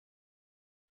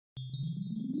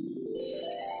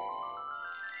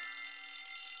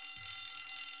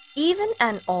Even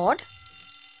and odd,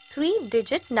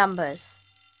 three-digit numbers.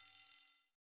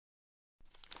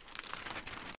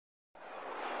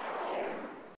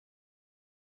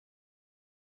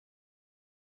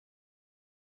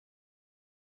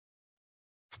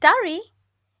 Starry,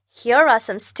 here are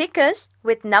some stickers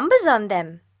with numbers on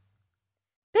them.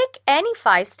 Pick any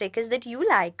 5 stickers that you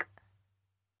like.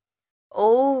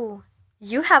 Oh,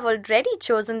 you have already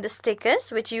chosen the stickers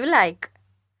which you like.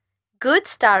 Good,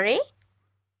 Starry.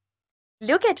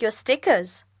 Look at your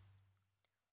stickers.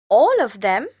 All of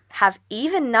them have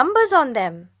even numbers on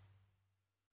them.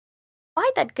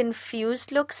 Why that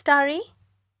confused look, Starry?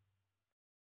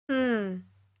 You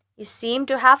seem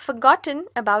to have forgotten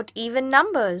about even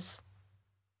numbers.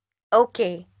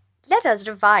 Okay, let us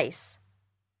revise.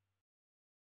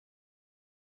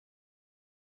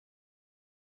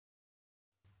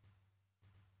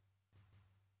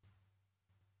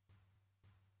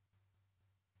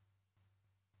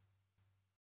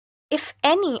 If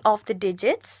any of the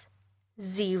digits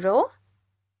 0,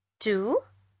 2,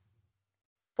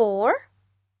 4,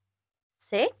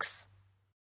 6,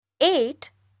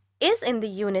 8 is in the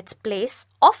units place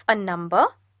of a number,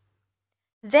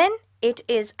 then it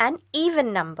is an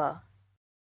even number.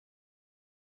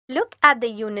 Look at the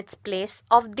units place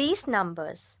of these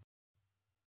numbers.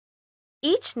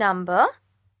 Each number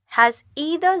has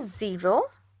either 0,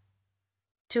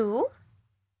 2,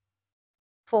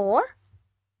 4,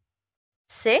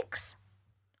 6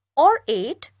 or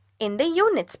 8 in the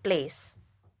units place.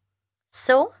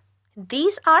 So,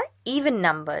 these are even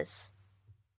numbers.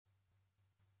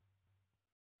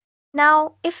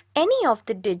 Now, if any of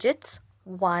the digits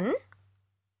 1,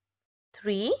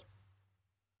 3,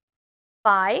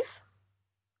 5,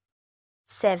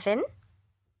 7,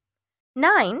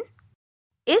 9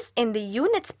 is in the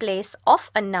units place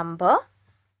of a number,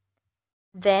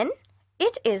 then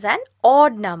it is an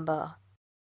odd number.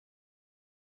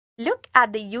 Look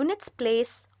at the units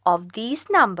place of these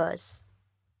numbers.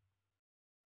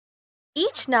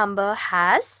 Each number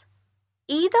has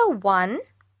either 1,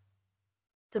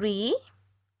 3,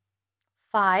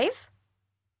 5,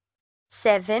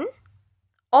 7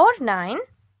 or 9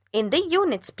 in the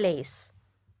units place.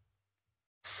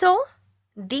 So,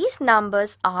 these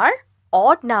numbers are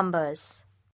odd numbers.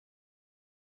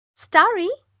 Starry,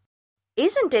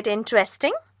 isn't it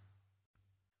interesting?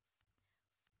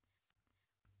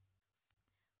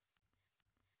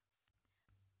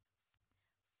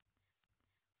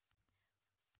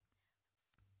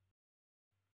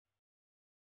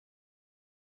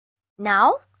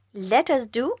 Now, let us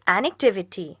do an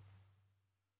activity.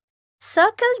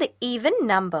 Circle the even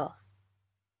number.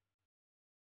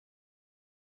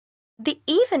 The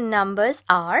even numbers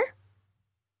are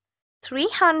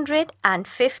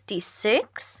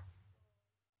 356,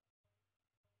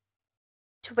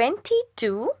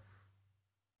 22,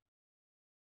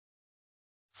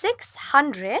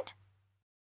 600,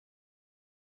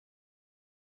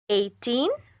 18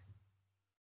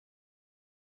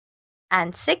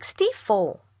 and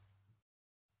 64.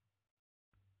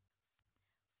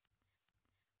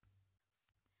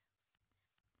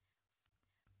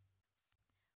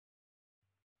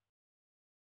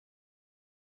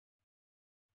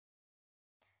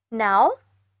 Now,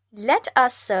 let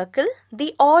us circle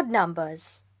the odd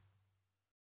numbers.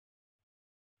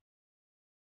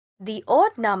 The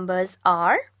odd numbers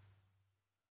are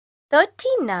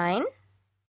 39,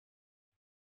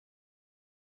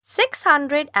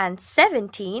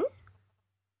 617,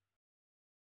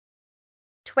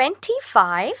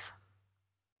 25,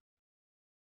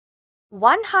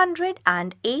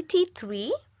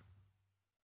 183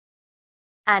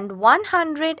 and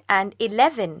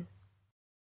 111.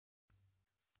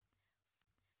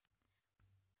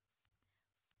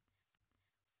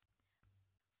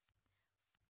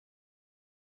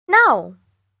 Now,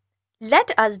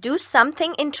 let us do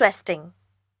something interesting.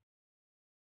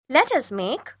 Let us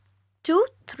make two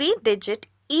three-digit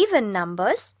even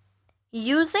numbers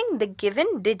using the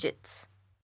given digits.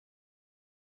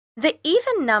 The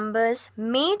even numbers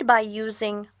made by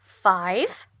using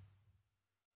 5,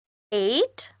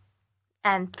 8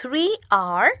 and 3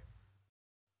 are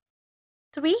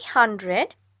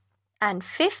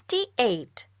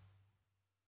 358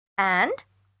 and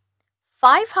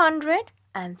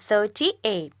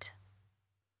 538.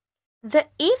 The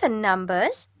even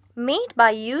numbers made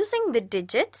by using the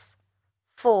digits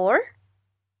 4,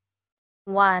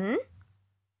 1,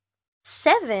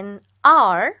 7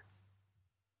 are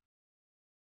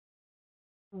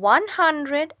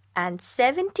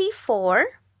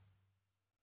 174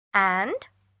 and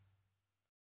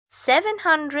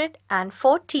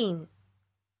 714.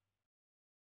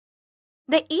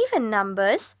 The even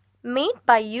numbers made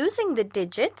by using the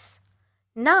digits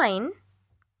 9,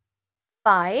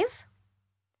 5,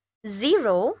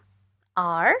 0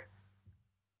 are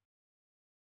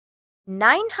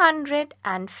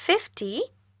 950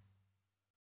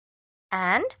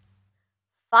 and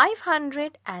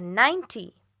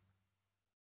 590.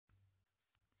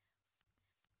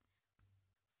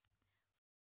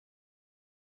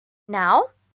 Now,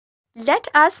 let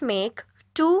us make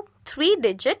two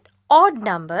 3-digit odd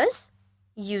numbers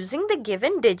using the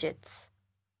given digits.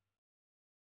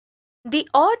 The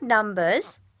odd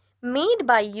numbers made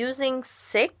by using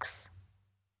 6,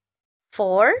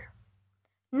 4,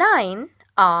 9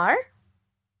 are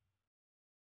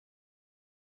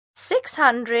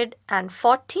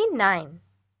 649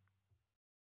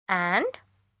 and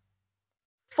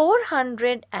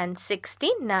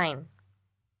 469.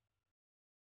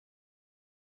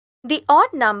 The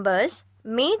odd numbers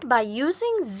made by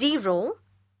using 0,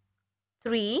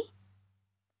 3,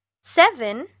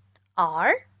 7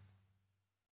 are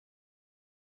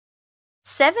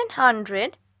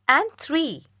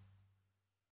 703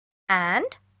 and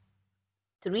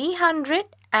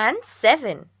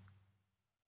 307.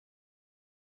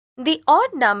 The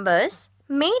odd numbers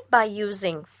made by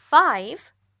using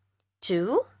 5,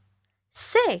 2,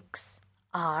 6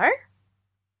 are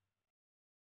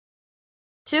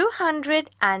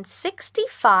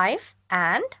 265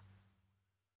 and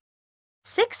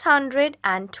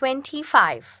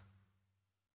 625.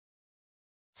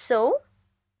 So,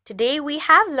 today we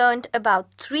have learned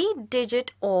about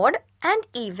 3-digit odd and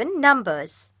even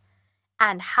numbers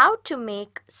and how to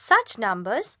make such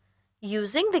numbers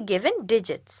using the given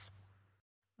digits.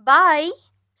 Bye!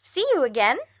 See you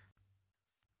again.